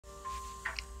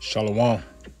Shalom.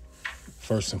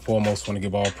 First and foremost, want to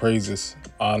give all praises,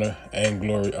 honor, and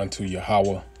glory unto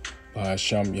Yahweh,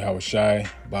 Ba'ashem Yahweh Shai,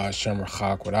 Ba'ashem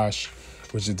Rachakwadash,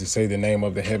 which is to say the name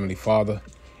of the Heavenly Father,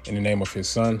 in the name of His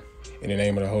Son, in the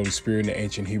name of the Holy Spirit in the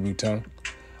ancient Hebrew tongue.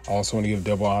 I also want to give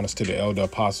double honors to the elder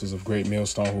apostles of Great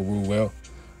Millstone who rule well,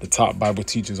 the top Bible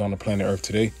teachers on the planet Earth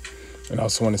today. And I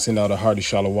also want to send out a hearty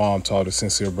shalom to all the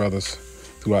sincere brothers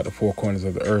throughout the four corners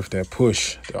of the earth that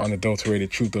push the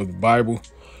unadulterated truth of the Bible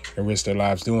and risk their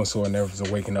lives doing so, and efforts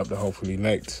of waking up the hopeful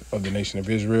elect of the nation of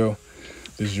Israel.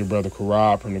 This is your brother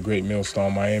Karab from the Great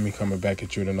Millstone, Miami, coming back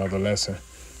at you with another lesson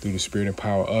through the spirit and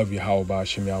power of Yahweh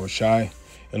Ba'ashem Yahweh Shai.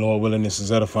 And Lord willing, this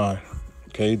is edifying.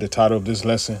 Okay, the title of this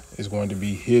lesson is going to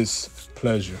be His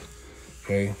Pleasure.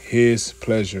 Okay, His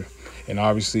Pleasure. And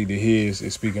obviously the His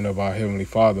is speaking of our Heavenly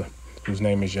Father, whose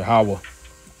name is Yahweh,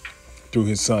 through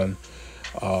His Son,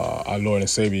 our Lord and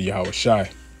Savior Yahweh Shai.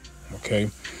 Okay.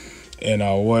 And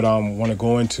what I want to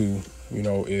go into,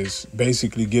 is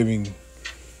basically giving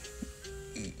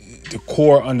the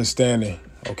core understanding,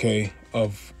 okay,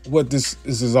 of what this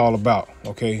is all about,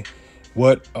 okay,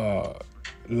 what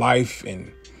life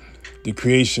and the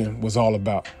creation was all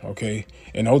about, okay,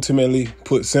 and ultimately,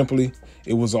 put simply,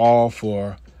 it was all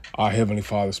for our Heavenly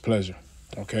Father's pleasure,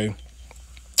 okay.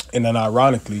 And then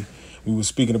ironically, we were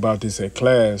speaking about this at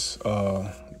class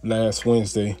last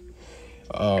Wednesday.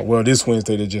 This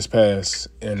Wednesday that just passed,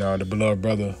 and the beloved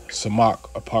brother Samak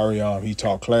Apariam, he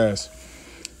taught class,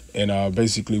 and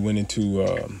basically went into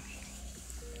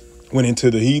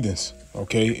the heathens,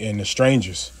 okay, and the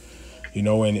strangers,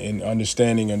 and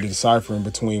understanding and deciphering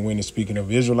between when it's speaking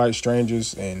of Israelite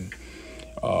strangers and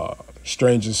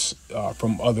strangers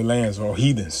from other lands, or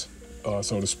heathens,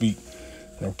 so to speak,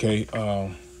 okay. A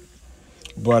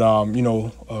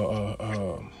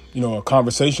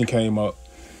conversation came up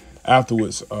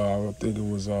afterwards. I think it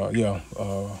was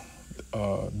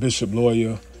Bishop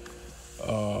Lawyer,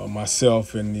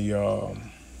 myself, and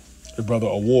the brother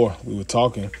Awar. We were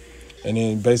talking, and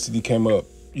then basically came up,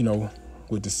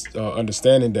 with this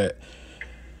understanding that,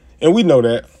 and we know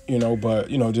that, but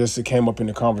just it came up in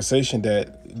the conversation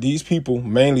that these people,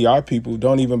 mainly our people,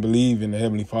 don't even believe in the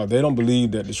Heavenly Father. They don't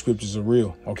believe that the scriptures are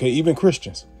real. Okay, even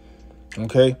Christians.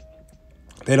 Okay,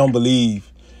 they don't believe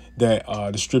that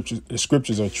the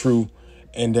scriptures are true,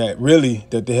 and that really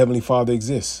that the Heavenly Father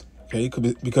exists. Okay,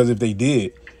 because if they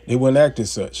did, they wouldn't act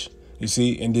as such. You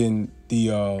see, and then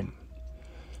the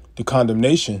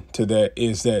condemnation to that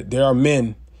is that there are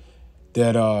men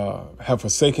that have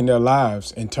forsaken their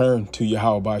lives and turned to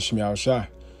Yahweh Ba'ashem Yahweh Shai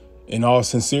in all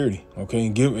sincerity. Okay,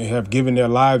 and have given their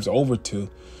lives over to,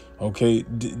 okay,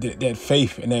 that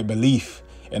faith and that belief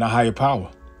in a higher power.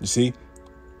 You see.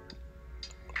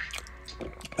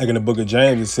 Like in the book of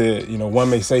James, it said, one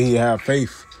may say he have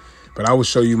faith, but I will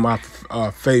show you my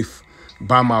faith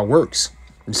by my works.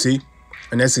 You see,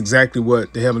 and that's exactly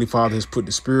what the Heavenly Father has put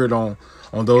the Spirit on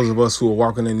those of us who are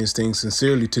walking in this thing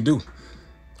sincerely to do.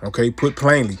 Okay, put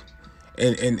plainly,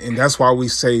 and that's why we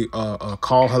say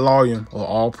call Hallelujah, or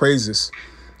all praises,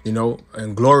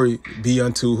 and glory be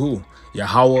unto who?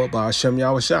 Yahweh Ba'ashem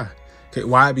Yahweh Shai. Okay,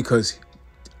 why? Because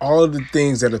all of the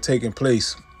things that are taking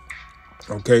place,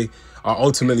 okay, are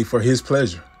ultimately for His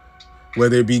pleasure,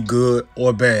 whether it be good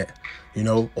or bad,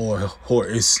 or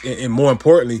it's, and more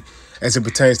importantly, as it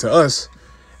pertains to us,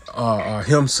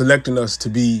 Him selecting us to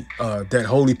be that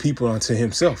holy people unto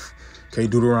Himself. Okay,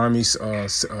 Deuteronomy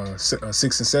 6 and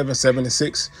 7, 7 and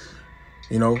 6.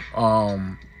 Thou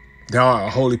art a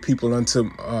holy people unto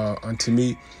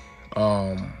me.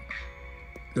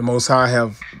 The Most High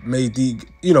have made thee,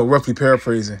 roughly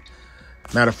paraphrasing.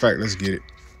 Matter of fact, let's get it.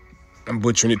 I'm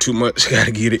butchering it too much.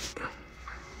 Gotta get it.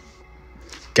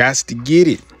 Gots to get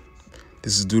it.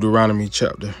 This is Deuteronomy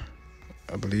chapter,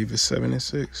 I believe it's 7 and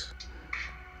 6.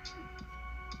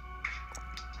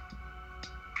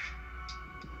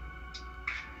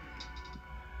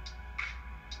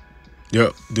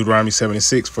 Yep, Deuteronomy 7 and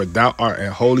 6. For thou art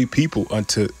a holy people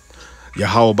unto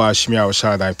Yahweh Ba'ashem Yahweh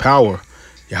Shai thy power.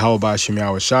 Yahweh Ba'ashem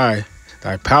Yahweh Shai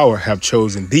thy power have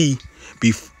chosen thee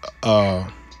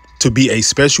to be a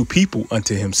special people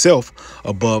unto Himself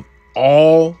above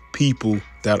all people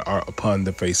that are upon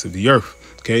the face of the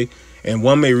earth. Okay. And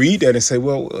one may read that and say,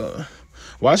 well,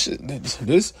 why should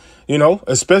this,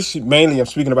 especially mainly I'm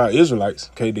speaking about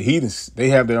Israelites. Okay. The heathens, they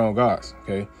have their own gods.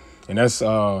 Okay. And that's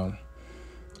a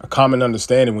common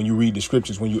understanding when you read the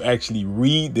scriptures, when you actually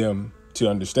read them to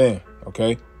understand.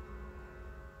 Okay.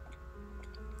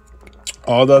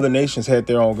 All the other nations had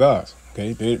their own gods.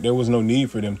 Okay. There was no need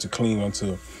for them to cling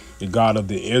unto the God of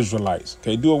the Israelites.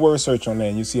 Okay, do a word search on that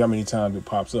and you see how many times it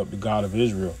pops up, the God of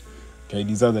Israel. Okay,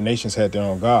 these other nations had their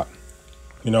own God.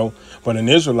 But an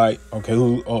Israelite, okay,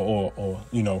 who or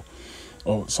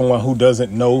someone who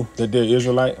doesn't know that they're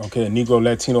Israelite, okay, a Negro,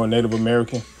 Latino, or Native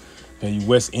American, okay, you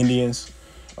West Indians,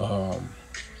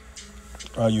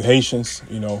 you Haitians,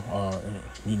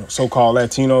 so-called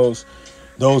Latinos,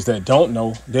 those that don't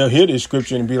know, they'll hear this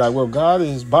scripture and be like, well, God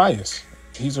is biased.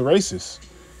 He's a racist.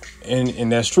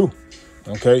 And that's true.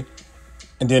 Okay.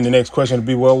 And then the next question would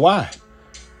be, well, why?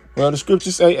 Well, the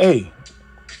scriptures say, hey,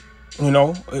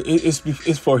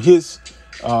 it's for his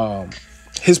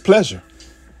pleasure.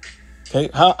 Okay.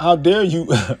 How dare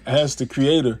you ask the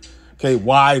creator, okay,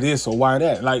 why this or why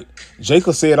that? Like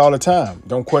Jacob said all the time,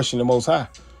 don't question the Most High.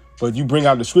 But you bring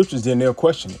out the scriptures, then they'll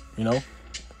question it,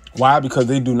 Why? Because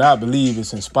they do not believe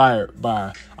it's inspired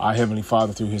by our Heavenly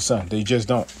Father through his Son. They just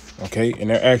don't. Okay. And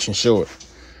their actions show it.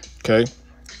 Okay.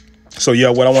 So, yeah,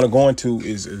 what I want to go into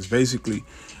is basically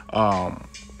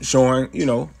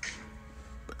showing,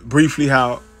 briefly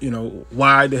how,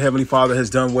 why the Heavenly Father has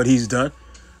done what he's done.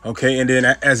 OK, and then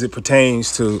as it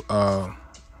pertains to the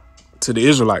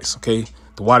Israelites. OK,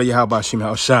 the Wada Yahweh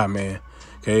Shem Shah, man.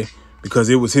 OK, because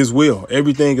it was his will.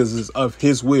 Everything is of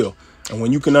his will. And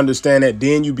when you can understand that,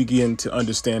 then you begin to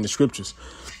understand the scriptures.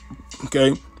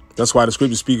 OK, that's why the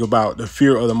scriptures speak about the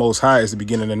fear of the Most High is the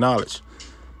beginning of knowledge.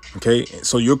 OK,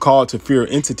 so you're called to fear an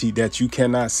entity that you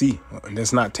cannot see, and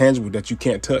that's not tangible, that you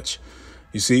can't touch.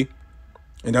 You see,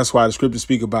 and that's why the scriptures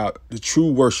speak about the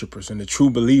true worshipers and the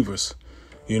true believers.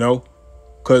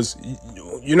 Because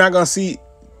you're not going to see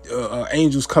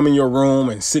angels come in your room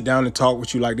and sit down and talk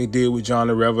with you like they did with John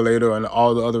the Revelator and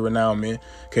all the other renowned men.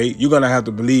 OK, you're going to have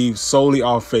to believe solely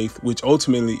off faith, which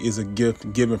ultimately is a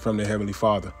gift given from the Heavenly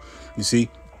Father. You see,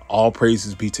 all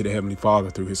praises be to the Heavenly Father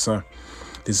through his Son.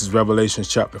 This is Revelation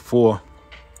chapter 4.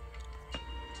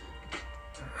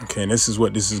 OK, and this is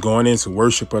what this is going into,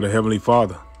 worship of the Heavenly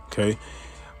Father. OK,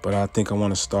 but I think I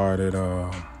want to start at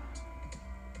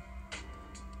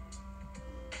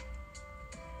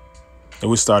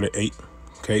we start at 8.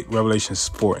 Okay, Revelation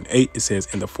 4 and 8, it says,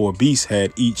 and the 4 beasts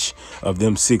had each of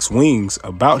them 6 wings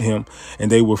about him,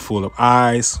 and they were full of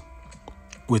eyes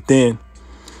within,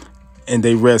 and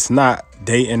they rest not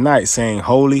day and night, saying,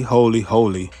 holy, holy,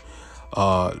 holy,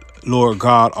 Lord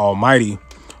God Almighty,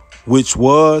 which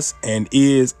was and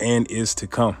is to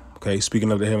come. Okay,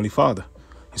 speaking of the Heavenly Father.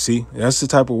 You see, that's the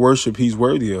type of worship he's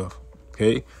worthy of.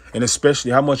 Okay, and especially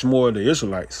how much more the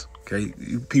Israelites. Okay,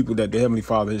 people that the Heavenly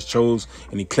Father has chose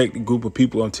an eclectic group of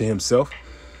people unto himself.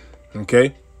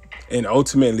 Okay, and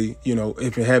ultimately,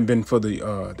 if it hadn't been for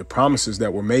the promises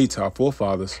that were made to our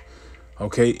forefathers,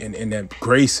 okay, and that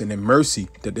grace and that mercy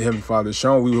that the Heavenly Father has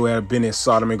shown, we would have been in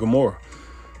Sodom and Gomorrah.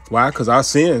 Why? Because our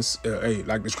sins,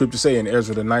 like the scriptures say in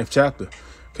Ezra, the 9th chapter.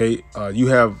 Okay, you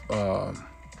have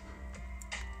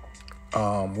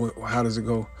how does it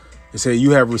go? It says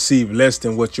you have received less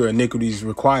than what your iniquities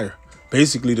require.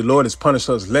 Basically, the Lord has punished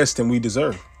us less than we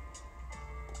deserve.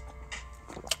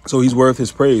 So he's worth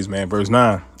his praise, man. Verse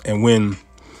 9. And when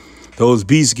those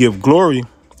beasts give glory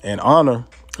and honor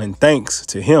and thanks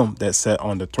to him that sat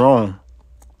on the throne,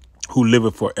 who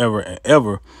liveth forever and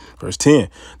ever. Verse 10.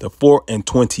 The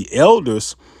 24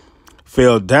 elders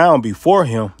fell down before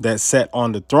him that sat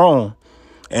on the throne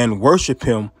and worship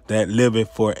him that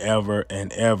liveth forever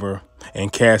and ever,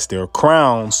 and cast their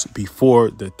crowns before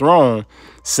the throne,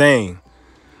 saying,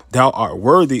 thou art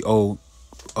worthy, O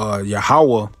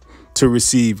Yahweh, to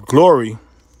receive glory.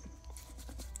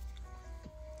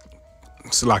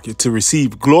 It's like to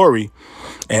receive glory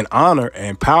and honor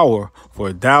and power,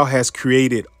 for thou hast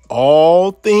created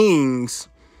all things,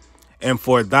 and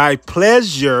for thy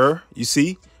pleasure, you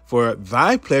see, for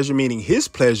thy pleasure, meaning his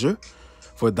pleasure,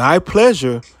 for thy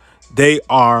pleasure, they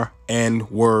are and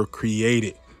were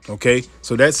created. OK,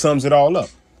 so that sums it all up.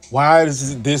 Why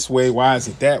is it this way? Why is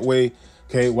it that way?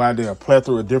 OK, why there are a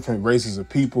plethora of different races of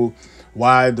people?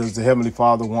 Why does the Heavenly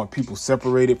Father want people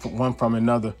separated from one from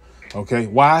another? OK,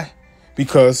 why?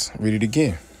 Because read it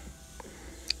again.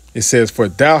 It says, for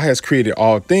thou hast created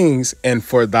all things, and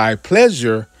for thy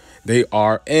pleasure they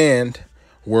are and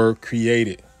were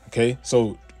created. OK,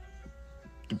 so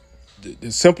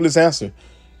the simplest answer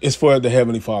is for the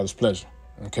Heavenly Father's pleasure.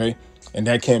 OK, and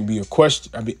that can't be a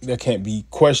question. I mean, that can't be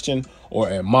questioned or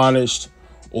admonished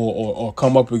or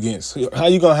come up against. How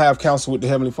you going to have counsel with the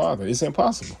Heavenly Father? It's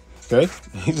impossible. OK,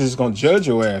 he's just going to judge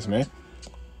your ass, man.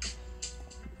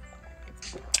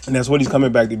 And that's what he's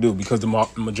coming back to do, because the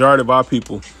majority of our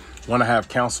people want to have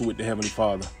counsel with the Heavenly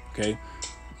Father. OK,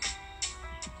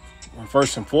 well,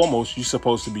 first and foremost, you're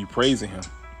supposed to be praising him.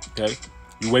 OK,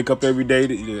 you wake up every day,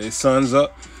 the sun's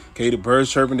up. OK, the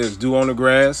birds chirping, there's dew on the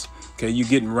grass. OK, you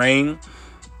getting rain.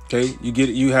 OK,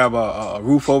 you have a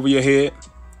roof over your head.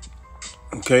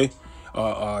 Okay.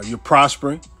 You're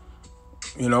prospering,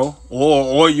 you know,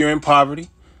 or you're in poverty,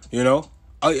 you know.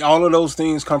 All of those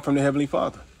things come from the Heavenly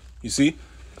Father, you see.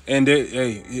 And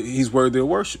hey, he's worthy of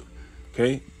worship.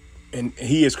 Okay. And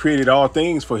he has created all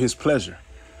things for his pleasure.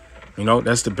 You know,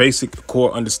 that's the basic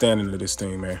core understanding of this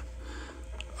thing, man.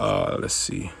 Let's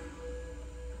see.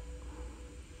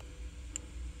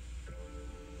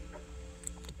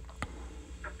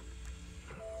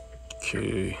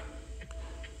 Okay.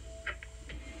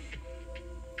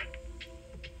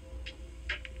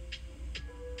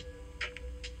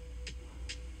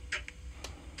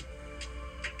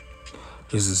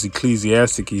 This is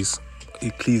Ecclesiasticus,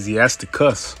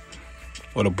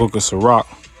 or the Book of Sirach,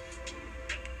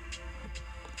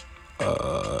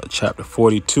 chapter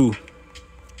 42.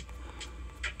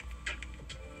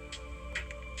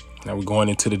 Now we're going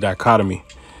into the dichotomy.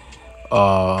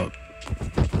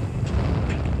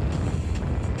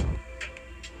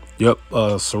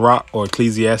 Sirach, or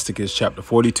Ecclesiasticus chapter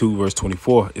 42, verse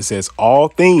 24. It says, all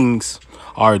things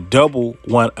are double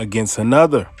one against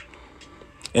another,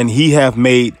 and he have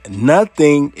made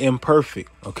nothing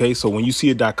imperfect. Okay, so when you see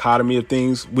a dichotomy of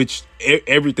things, which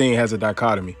everything has a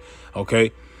dichotomy,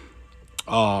 okay,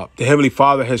 the Heavenly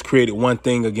Father has created one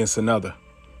thing against another.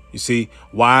 You see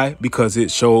why? Because it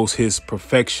shows his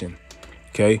perfection.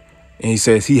 Okay, and he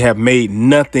says he have made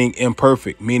nothing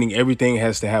imperfect, meaning everything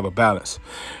has to have a balance.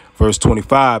 Verse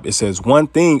 25, it says, one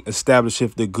thing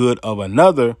establisheth the good of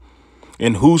another,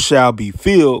 and who shall be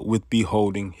filled with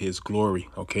beholding his glory.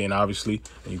 Okay, and obviously,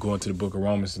 when you go into the book of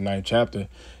Romans, the 9th chapter,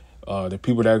 the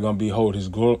people that are going to behold his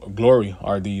glory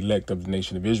are the elect of the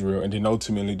nation of Israel, and then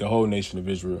ultimately the whole nation of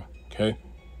Israel. Okay,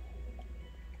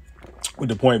 with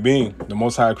the point being, the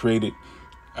Most High created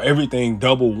everything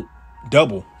double,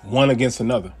 one against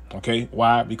another. Okay,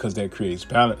 why? Because that creates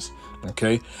balance.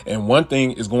 Okay, and one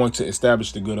thing is going to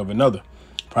establish the good of another.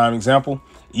 Prime example,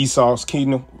 Esau's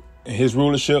kingdom and his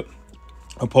rulership,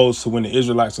 opposed to when the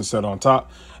Israelites are set on top,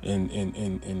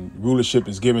 and rulership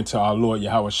is given to our Lord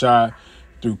Yahweh Shai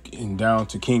through and down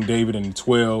to King David and the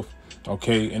 12,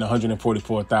 okay, and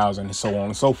 144,000, and so on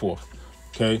and so forth.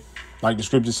 Okay, like the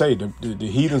scriptures say, the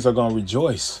heathens are going to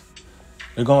rejoice.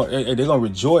 They're going to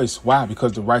rejoice. Why?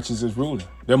 Because the righteous is ruling.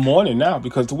 They're mourning now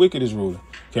because the wicked is ruling.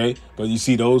 Okay, but you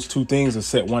see, those two things are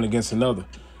set one against another.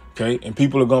 Okay, and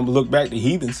people are going to look back. The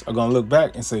heathens are going to look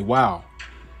back and say, wow,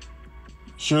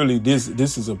 surely this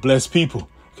is a blessed people.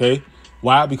 Okay,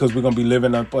 why? Because we're going to be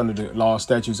living up under the law,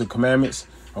 statutes, and commandments.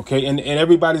 Okay, and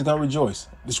everybody's going to rejoice.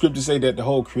 The scriptures say that the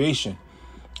whole creation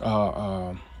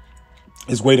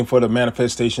is waiting for the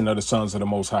manifestation of the sons of the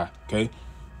Most High. Okay,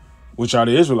 which are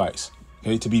the Israelites.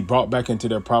 Okay, to be brought back into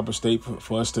their proper state,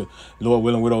 for us to, Lord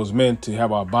willing, with those men, to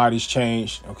have our bodies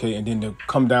changed. Okay, and then to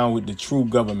come down with the true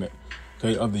government,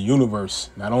 okay, of the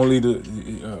universe, not only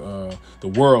the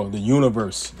world, the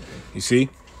universe. You see.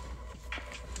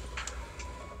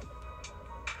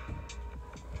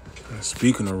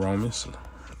 Speaking of Romans,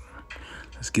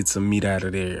 let's get some meat out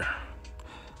of there.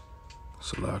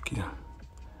 Salakia.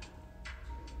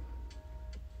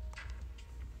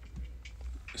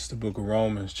 It's the book of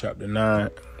Romans, chapter 9.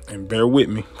 And bear with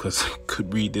me, because I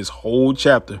could read this whole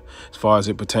chapter as far as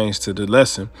it pertains to the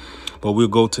lesson. But we'll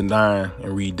go to 9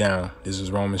 and read down. This is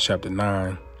Romans chapter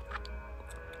 9.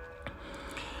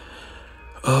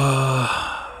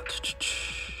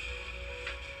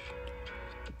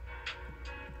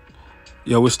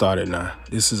 We'll start at 9.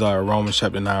 This is our Romans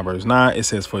chapter 9, verse 9. It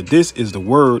says, for this is the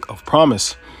word of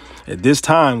promise. At this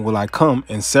time will I come,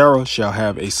 and Sarah shall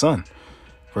have a son.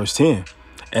 Verse 10.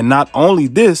 And not only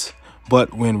this,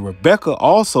 but when Rebekah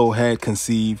also had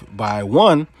conceived by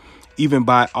one, even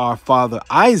by our father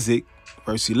Isaac,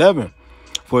 verse 11,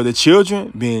 for the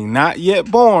children being not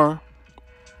yet born,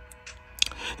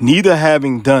 neither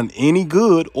having done any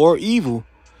good or evil,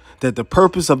 that the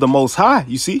purpose of the Most High,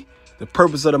 you see, the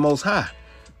purpose of the Most High,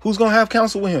 who's going to have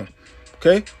counsel with him?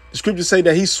 Okay, the scriptures say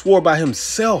that he swore by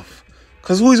himself,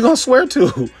 because who he's going to swear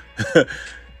to?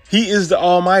 He is the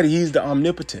Almighty. He's the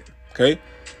omnipotent. Okay.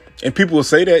 And people will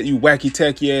say that, you wacky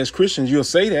tacky ass Christians, you'll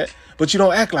say that, but you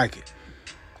don't act like it.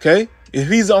 Okay. If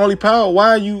he's the only power, why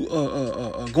are you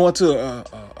going to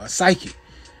a psychic?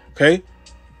 Okay.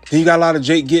 Then you got a lot of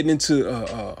Jake getting into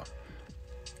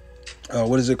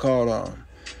what is it called?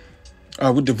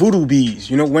 With the voodoo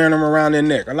beads, wearing them around their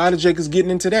neck. A lot of Jake is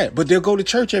getting into that, but they'll go to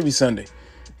church every Sunday.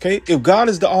 Okay. If God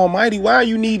is the Almighty, why are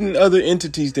you needing other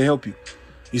entities to help you?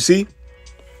 You see,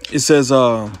 it says,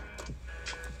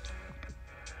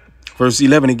 verse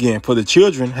 11 again, for the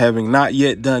children having not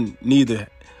yet done neither,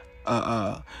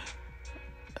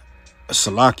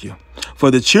 Salakia, For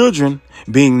the children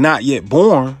being not yet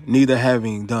born, neither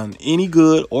having done any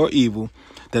good or evil,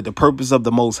 that the purpose of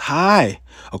the Most High,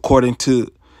 according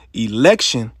to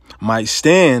election, might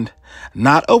stand,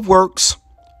 not of works,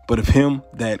 but of him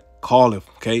that calleth.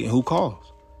 Okay, and who calls?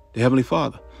 The Heavenly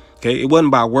Father. Okay, it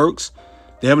wasn't by works.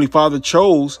 The Heavenly Father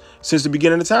chose since the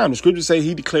beginning of time. The scriptures say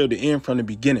he declared the end from the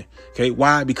beginning. Okay,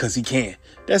 why? Because he can.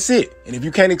 That's it. And if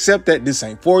you can't accept that, this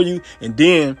ain't for you. And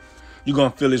then you're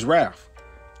going to feel his wrath.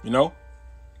 You know?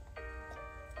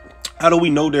 How do we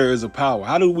know there is a power?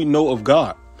 How do we know of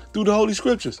God? Through the Holy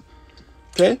Scriptures.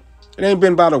 Okay? It ain't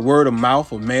been by the word of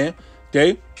mouth of man.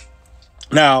 Okay?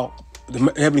 Now,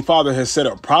 the Heavenly Father has set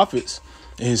up prophets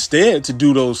in his stead to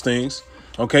do those things.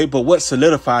 Okay? But what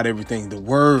solidified everything? The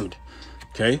word.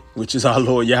 Okay? Which is our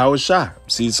Lord Yahweh Shai.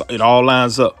 See, it all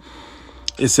lines up.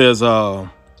 It says, verse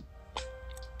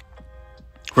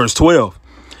 12,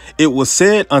 it was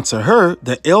said unto her,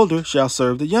 the elder shall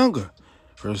serve the younger.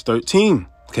 Verse 13.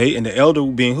 Okay, and the elder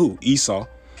being who? Esau.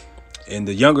 And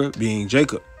the younger being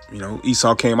Jacob. You know,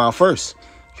 Esau came out first.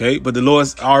 Okay, but the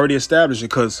Lord's already established it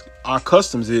because our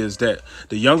customs is that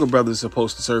the younger brother is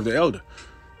supposed to serve the elder.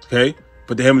 Okay,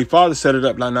 but the Heavenly Father set it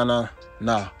up like,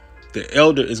 nah. The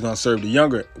elder is going to serve the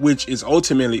younger, which is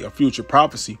ultimately a future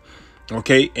prophecy.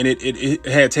 Okay, and it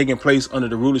had taken place under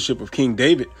the rulership of King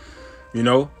David, you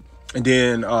know, and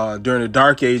then during the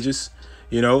Dark Ages,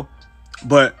 you know,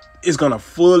 but it's going to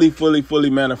fully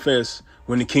manifest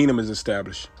when the kingdom is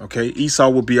established. OK, Esau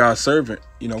will be our servant,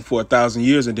 you know, for 1,000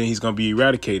 years, and then he's going to be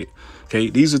eradicated. OK,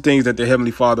 these are things that the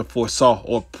Heavenly Father foresaw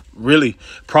or really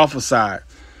prophesied.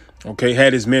 OK,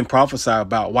 had his men prophesy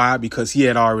about. Why? Because he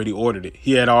had already ordered it.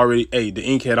 He had already the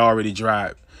ink had already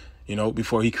dried, you know,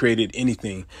 before he created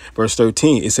anything. Verse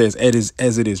 13, it says,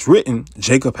 as it is written,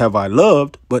 Jacob have I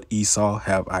loved, but Esau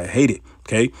have I hated.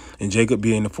 OK, and Jacob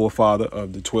being the forefather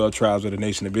of the 12 tribes of the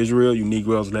nation of Israel, you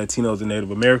Negroes, Latinos, and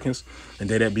Native Americans, and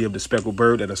they that be of the speckled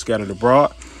bird that are scattered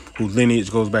abroad, whose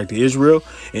lineage goes back to Israel,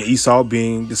 and Esau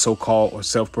being the so-called or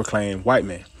self-proclaimed white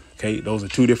man. OK, those are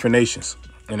two different nations.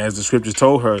 And as the scriptures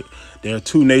told her, there are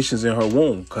two nations in her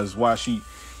womb. Because why she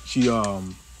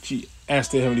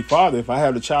asked the Heavenly Father, if I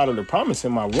have the child of the promise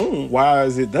in my womb, why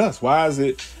is it thus? Why is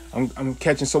it I'm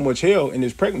catching so much hell in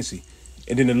this pregnancy?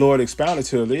 And then the Lord expounded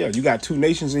to her, yeah, you got two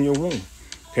nations in your womb.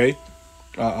 Okay,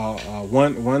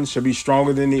 one shall be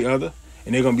stronger than the other,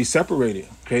 and they're gonna be separated.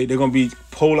 Okay, they're gonna be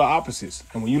polar opposites.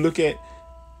 And when you look at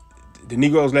the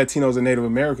Negroes, Latinos, and Native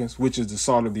Americans, which is the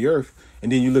salt of the earth,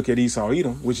 and then you look at Esau,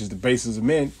 Edom, which is the basis of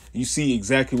men, you see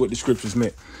exactly what the scriptures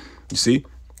meant. You see?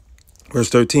 Verse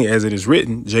 13, as it is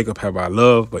written, Jacob have I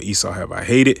loved, but Esau have I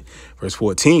hated. Verse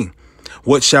 14,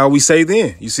 what shall we say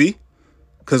then? You see?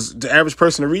 Because the average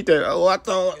person to read that, oh, I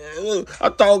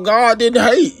thought God didn't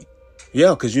hate.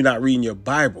 Yeah, because you're not reading your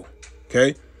Bible.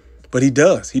 Okay? But he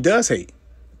does. He does hate.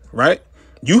 Right?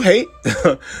 You hate.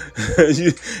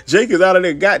 Jake is out of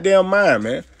their goddamn mind,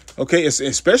 man. Okay,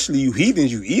 especially you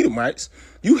heathens, you Edomites.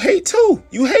 You hate too.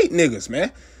 You hate niggas,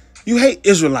 man. You hate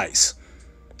Israelites.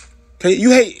 Okay,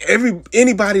 you hate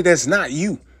anybody that's not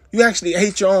you. You actually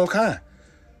hate your own kind.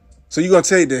 So you're gonna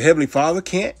say the Heavenly Father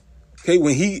can't? Okay,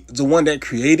 when he's the one that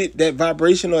created that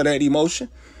vibration or that emotion.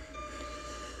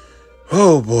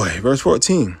 Oh boy, verse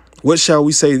 14. What shall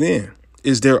we say then?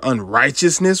 Is there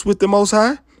unrighteousness with the Most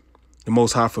High? The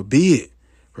Most High forbid.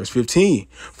 Verse 15.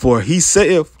 For he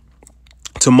saith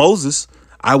to Moses,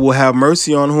 I will have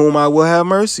mercy on whom I will have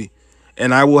mercy,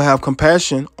 and I will have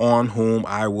compassion on whom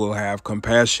I will have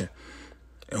compassion.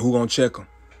 And who gonna check him?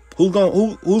 Who's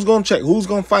gonna check? Who's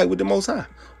gonna fight with the Most High?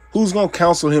 Who's gonna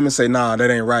counsel him and say, nah,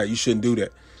 that ain't right. You shouldn't do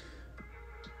that.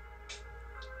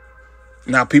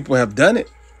 Now people have done it.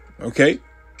 Okay.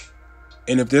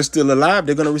 And if they're still alive,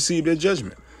 they're gonna receive their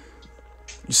judgment.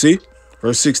 You see?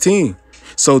 Verse 16.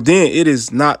 So then it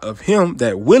is not of him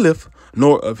that willeth,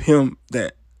 nor of him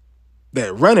that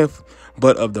runneth,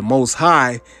 but of the Most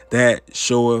High that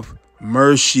showeth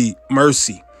mercy.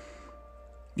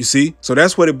 You see? So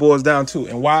that's what it boils down to.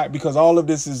 And why? Because all of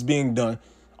this is being done.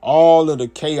 All of the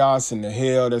chaos and the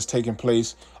hell that's taking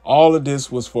place, all of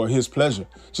this was for his pleasure.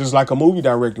 Just like a movie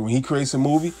director, when he creates a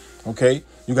movie, okay,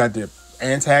 you got the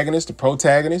antagonist, the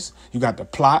protagonist, you got the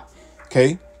plot,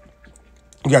 okay,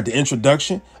 you got the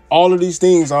introduction. All of these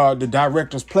things are the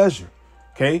director's pleasure,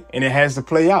 okay, and it has to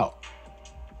play out,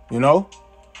 you know,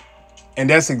 and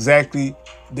that's exactly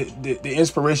the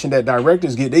inspiration that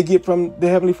directors get. They get from the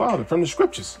Heavenly Father, from the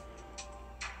scriptures,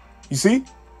 you see.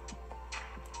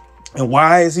 And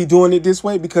why is he doing it this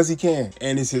way? Because he can,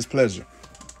 and it's his pleasure.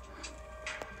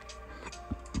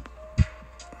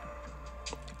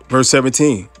 Verse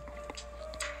 17.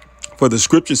 For the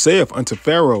scripture saith unto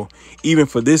Pharaoh, even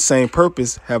for this same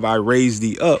purpose have I raised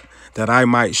thee up, that I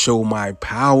might show my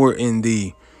power in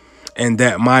thee, and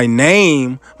that my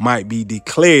name might be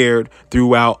declared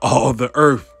throughout all the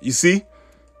earth. You see?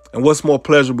 And what's more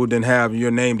pleasurable than having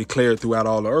your name declared throughout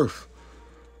all the earth?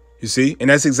 You see? And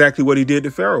that's exactly what he did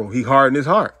to Pharaoh. He hardened his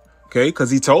heart. Okay?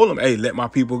 Because he told him, hey, let my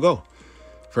people go.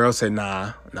 Pharaoh said,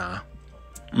 nah. Nah,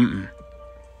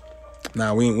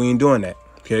 we ain't doing that.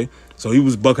 Okay? So he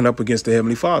was bucking up against the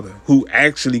Heavenly Father, who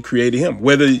actually created him.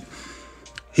 Whether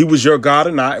he was your God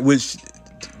or not, which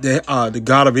the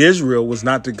God of Israel was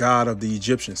not the God of the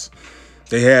Egyptians.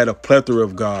 They had a plethora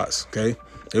of gods. Okay?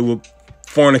 They would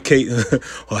fornicate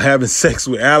or having sex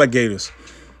with alligators.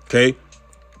 Okay?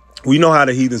 We know how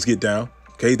the heathens get down.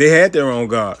 Okay? They had their own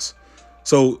gods.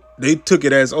 So they took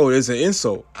it as, oh, it's an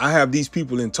insult. I have these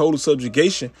people in total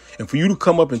subjugation. And for you to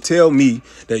come up and tell me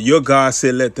that your God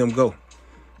said let them go.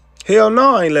 Hell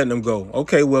no, I ain't letting them go.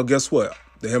 Okay, well, guess what?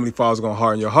 The Heavenly Father's going to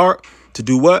harden your heart to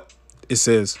do what? It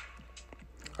says,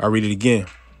 I'll read it again.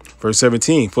 Verse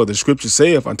 17, for the scripture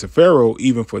saith unto Pharaoh,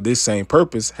 even for this same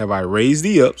purpose have I raised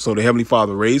thee up. So the Heavenly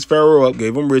Father raised Pharaoh up,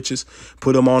 gave him riches,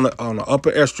 put him on the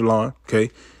upper echelon.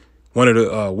 Okay, one of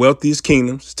the wealthiest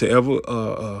kingdoms to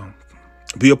ever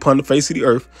be upon the face of the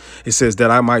earth. It says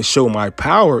that I might show my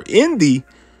power in thee,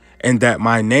 and that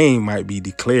my name might be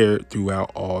declared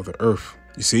throughout all the earth.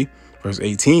 You see, verse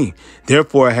 18,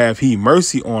 therefore have he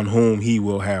mercy on whom he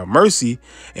will have mercy,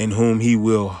 and whom he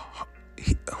will,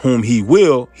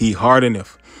 he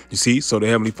hardeneth. You see, so the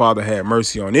Heavenly Father had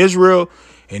mercy on Israel,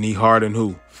 and he hardened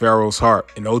who? Pharaoh's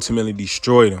heart, and ultimately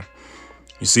destroyed him.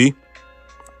 You see?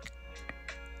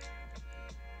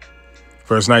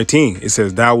 Verse 19, it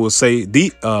says, thou wilt say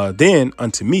then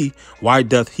unto me, why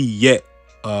doth he yet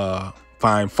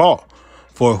find fault?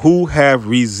 For who have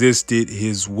resisted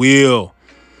his will?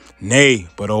 Nay,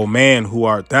 but, O man, who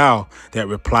art thou that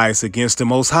repliest against the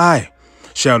Most High?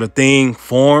 Shall the thing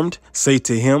formed say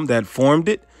to him that formed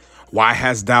it, why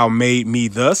hast thou made me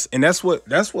thus? And that's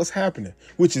what's happening,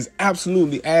 which is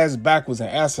absolutely ass backwards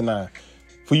and asinine.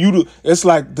 For you to, it's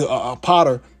like the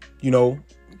potter,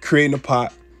 creating a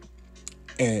pot,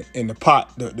 and the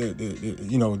pot,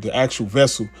 the actual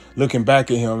vessel, looking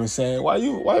back at him and saying, why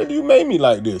do you make me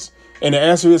like this? And the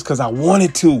answer is because I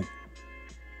wanted to.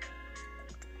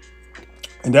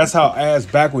 And that's how ass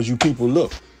backwards you people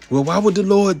look. Well, why would the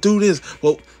Lord do this?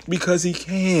 Well, because he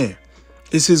can.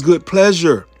 It's his good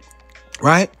pleasure,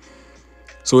 right?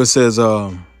 So it says,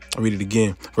 I'll read it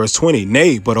again. Verse 20,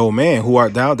 nay, but, O man, who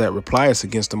art thou that repliest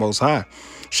against the Most High?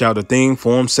 Shall the thing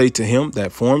formed say to him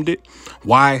that formed it,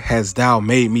 why hast thou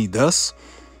made me thus?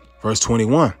 Verse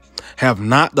 21, have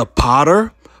not the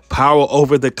potter power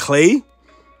over the clay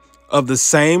of the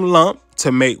same lump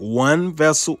to make one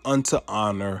vessel unto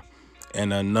honor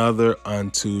and another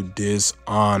unto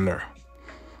dishonor?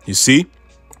 You see?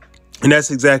 And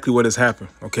that's exactly what has happened.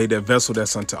 Okay, that vessel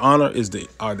that's unto honor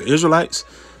are the Israelites.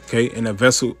 Okay, and that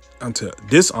vessel unto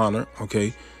dishonor,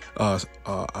 okay,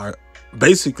 are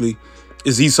basically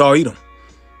is Esau Edom.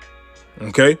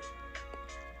 Okay,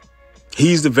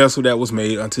 he's the vessel that was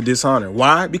made unto dishonor.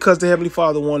 Why? Because the Heavenly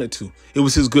Father wanted to. It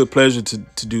was his good pleasure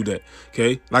to do that.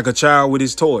 Okay, like a child with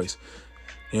his toys.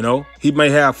 He may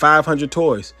have 500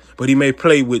 toys, but he may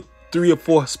play with 3 or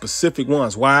 4 specific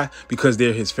ones. Why? Because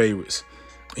they're his favorites.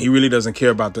 He really doesn't care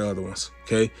about the other ones.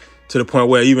 Okay, to the point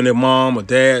where even if mom or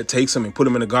dad takes them and put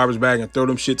them in the garbage bag and throw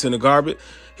them shits in the garbage,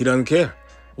 he doesn't care.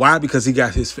 Why? Because he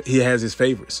has his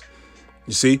favorites.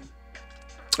 You see?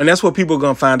 And that's what people are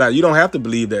going to find out. You don't have to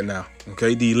believe that now.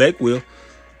 Okay, the elect will,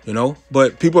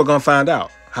 but people are going to find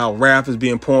out how wrath is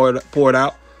being poured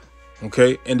out.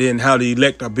 Okay, and then how the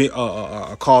elect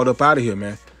are called up out of here,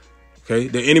 man. Okay,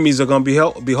 the enemies are going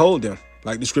to behold them,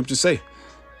 like the scriptures say.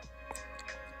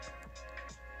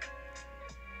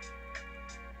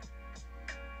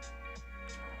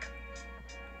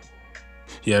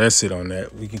 Yeah, that's it on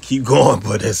that. We can keep going,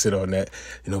 but that's it on that,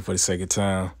 for the sake of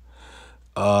time.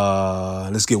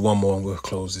 Let's get one more and we'll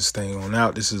close this thing on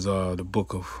out. This is the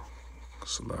book of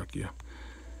Salakia.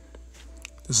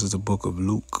 This is the book of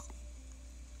Luke,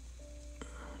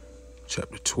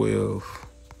 chapter 12.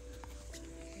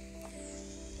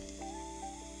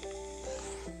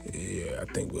 Yeah, I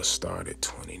think we'll start at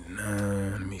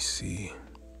 29. Let me see.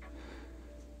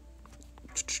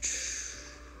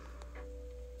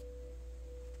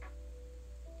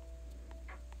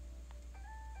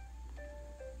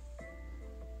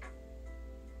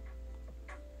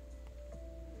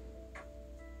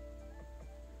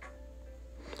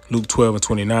 Luke 12 and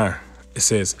 29, it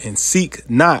says, and seek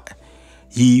not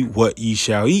ye what ye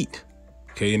shall eat.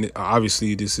 Okay, and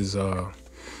obviously this is our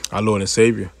Lord and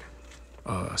Savior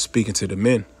speaking to the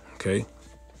men. Okay.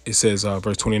 It says,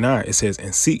 verse 29, it says,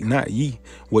 and seek not ye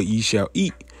what ye shall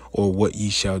eat or what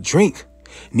ye shall drink,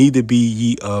 neither be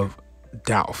ye of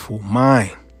doubtful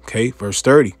mind. Okay. Verse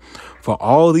 30, for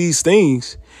all these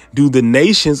things do the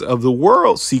nations of the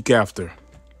world seek after.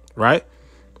 Right.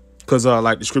 Because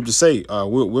like the scriptures say,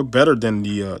 we're better than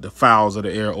the fowls of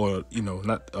the air, or,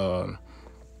 not,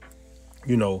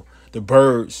 the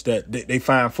birds that they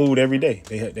find food every day.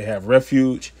 They have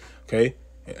refuge. Okay.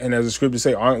 And as the scriptures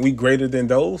say, aren't we greater than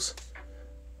those?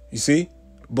 You see?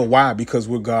 But why? Because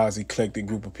we're God's eclectic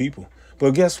group of people.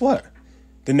 But guess what?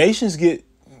 The nations get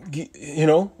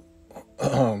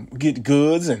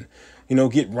goods and,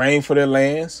 get rain for their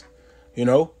lands, and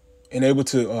able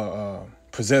to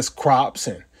possess crops,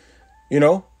 and,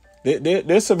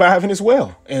 they're surviving as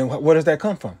well. And where does that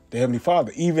come from? The Heavenly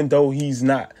Father, even though he's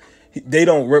not, they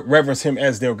don't reverence him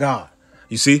as their God.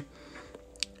 You see?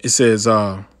 It says,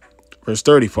 verse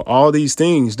 30, for all these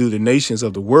things do the nations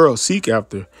of the world seek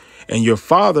after, and your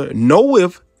Father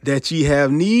knoweth that ye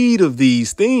have need of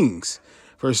these things.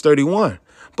 Verse 31,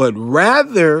 but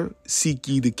rather seek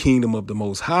ye the kingdom of the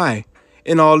Most High,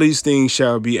 and all these things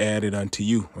shall be added unto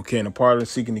you. Okay, and a part of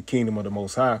seeking the kingdom of the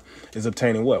Most High is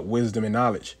obtaining what? Wisdom and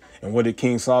knowledge. And what did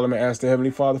King Solomon ask the Heavenly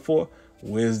Father for?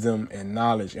 Wisdom and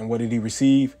knowledge. And what did he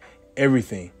receive?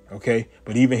 Everything. Okay,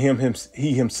 but even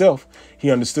he himself, he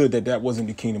understood that wasn't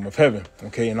the kingdom of heaven.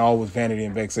 Okay, and all was vanity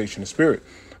and vexation of spirit.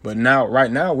 But now,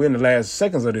 right now, we're in the last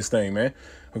seconds of this thing, man.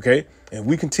 Okay, and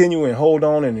we continue and hold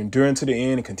on and endure to the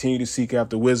end and continue to seek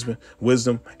after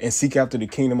wisdom, and seek after the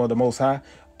kingdom of the Most High.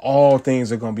 All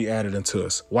things are going to be added unto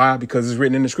us. Why? Because it's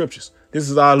written in the scriptures. This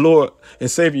is our Lord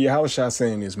and Savior Yahushua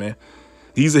saying this, man.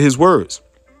 These are his words.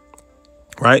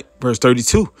 Right? Verse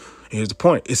 32. Here's the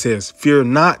point. It says, fear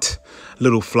not,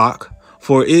 little flock,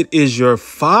 for it is your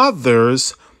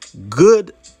Father's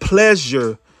good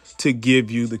pleasure to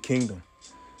give you the kingdom.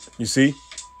 You see?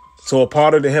 So a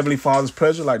part of the Heavenly Father's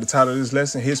pleasure, like the title of this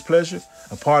lesson, his pleasure,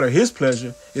 a part of his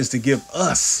pleasure is to give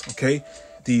us, okay,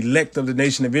 the elect of the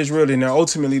nation of Israel, and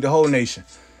ultimately the whole nation,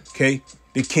 okay,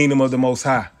 the kingdom of the Most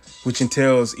High, which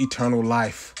entails eternal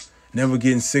life, never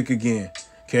getting sick again,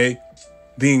 okay,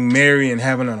 being merry and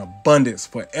having an abundance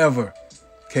forever.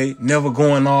 Okay. Never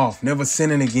going off, never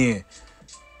sinning again,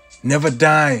 never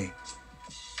dying,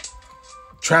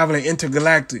 traveling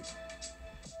intergalactic.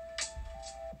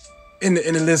 And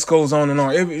the list goes on and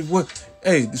on.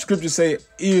 Hey, the scriptures say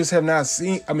eyes have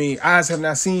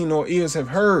not seen, nor ears have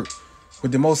heard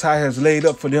what the Most High has laid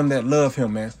up for them that love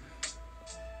him, man.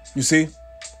 You see?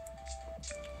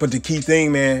 But the key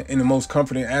thing, man, and the most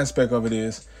comforting aspect of it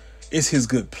is, it's his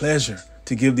good pleasure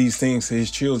to give these things to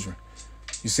his children.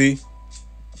 You see?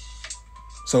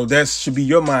 So that should be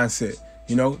your mindset.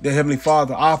 The Heavenly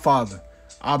Father, our Father,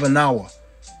 Abba Nawa.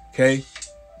 Okay?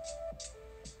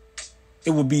 It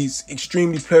would be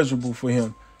extremely pleasurable for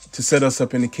him to set us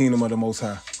up in the kingdom of the Most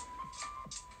High.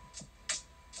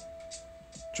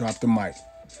 Drop the mic.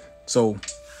 So,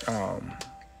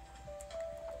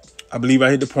 I believe I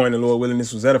hit the point, and Lord willing,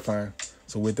 this was edifying.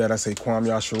 So with that, I say Kwam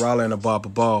Yasharala and Abba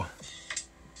Ball.